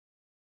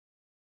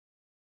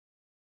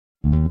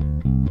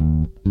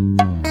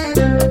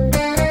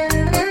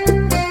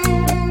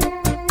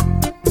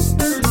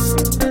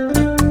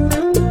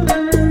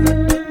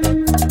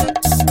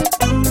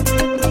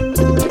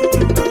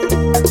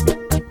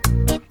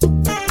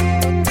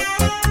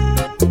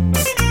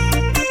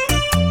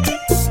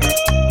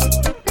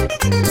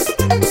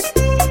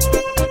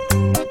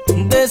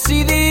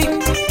Decidí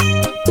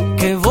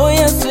que voy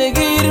a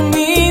seguir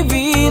mi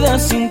vida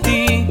sin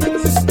ti.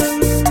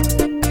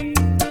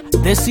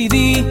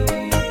 Decidí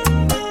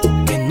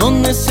que no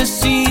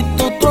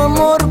necesito tu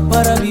amor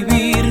para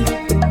vivir.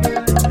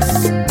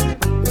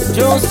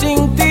 Yo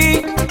sin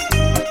ti,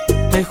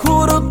 te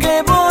juro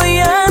que voy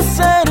a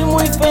ser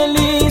muy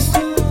feliz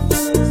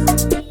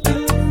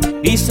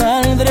y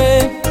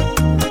saldré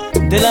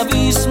del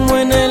abismo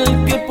en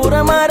el que por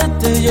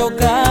amarte yo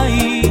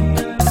caí.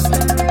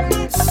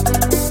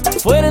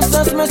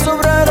 Fuerzas me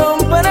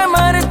sobraron para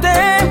amarte,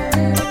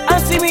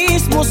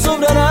 asimismo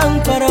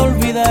sobrarán para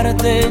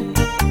olvidarte.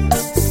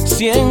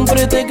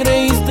 Siempre te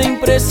creíste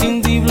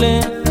imprescindible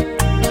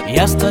y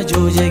hasta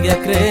yo llegué a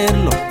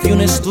creerlo. Fui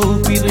un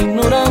estúpido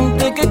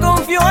ignorante que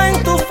confió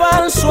en tu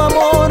falso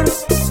amor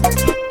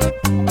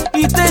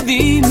y te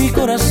di mi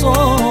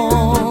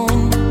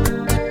corazón,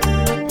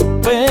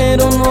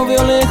 pero no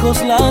veo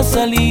lejos la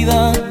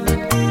salida.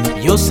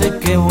 Yo sé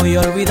que voy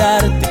a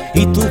olvidarte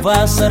y tú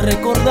vas a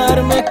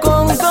recordarme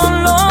con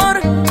dolor,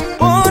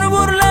 por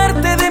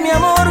burlarte de mi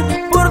amor,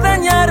 por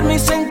dañar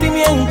mis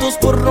sentimientos,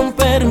 por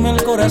romperme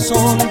el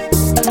corazón.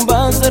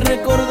 Vas a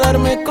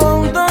recordarme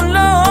con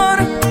dolor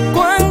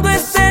cuando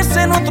estés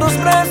en otros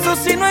brazos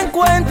y no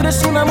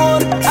encuentres un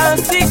amor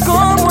así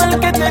como el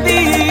que te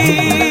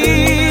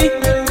di.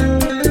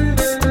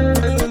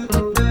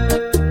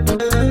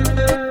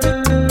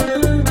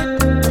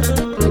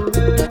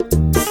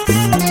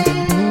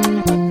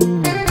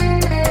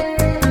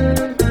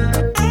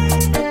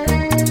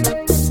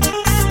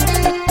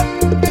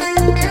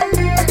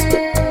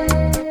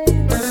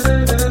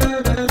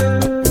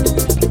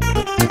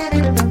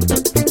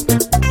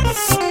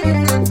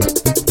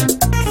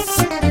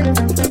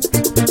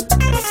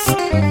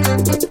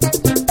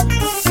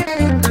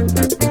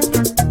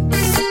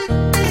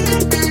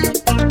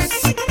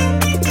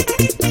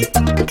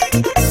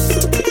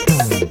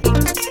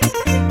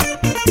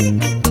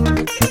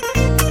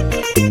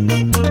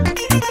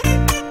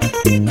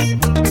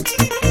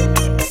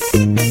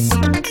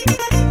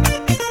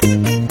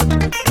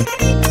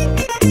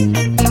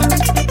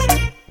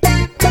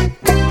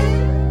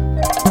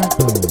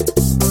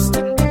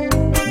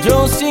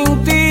 Yo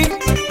sin ti,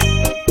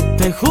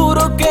 te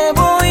juro que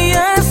voy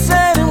a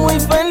ser muy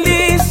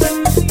feliz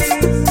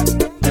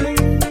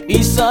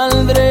y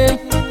saldré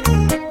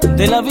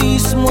del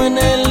abismo en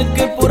el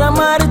que por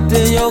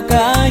amarte yo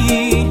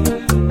caí.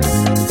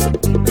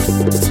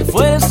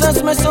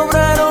 Fuerzas me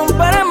sobraron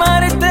para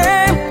amarte,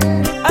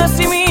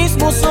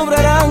 asimismo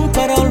sobrarán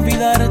para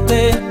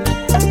olvidarte.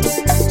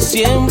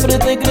 Siempre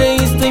te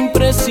creíste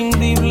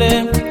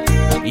imprescindible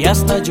y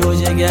hasta yo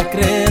llegué a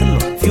creerlo.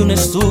 Fui un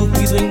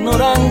estúpido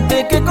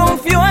ignorante que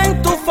confió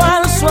en tu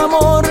falso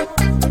amor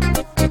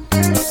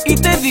y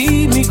te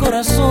di mi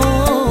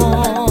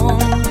corazón,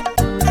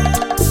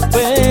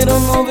 pero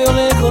no veo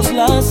lejos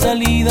la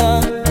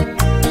salida.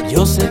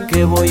 Yo sé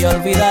que voy a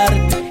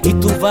olvidarte y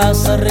tú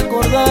vas a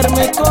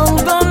recordarme con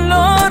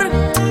dolor,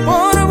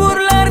 por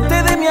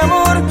burlarte de mi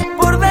amor,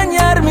 por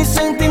dañar mis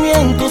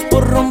sentimientos,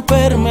 por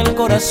romperme el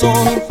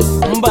corazón.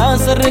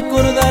 Vas a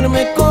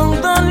recordarme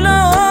con dolor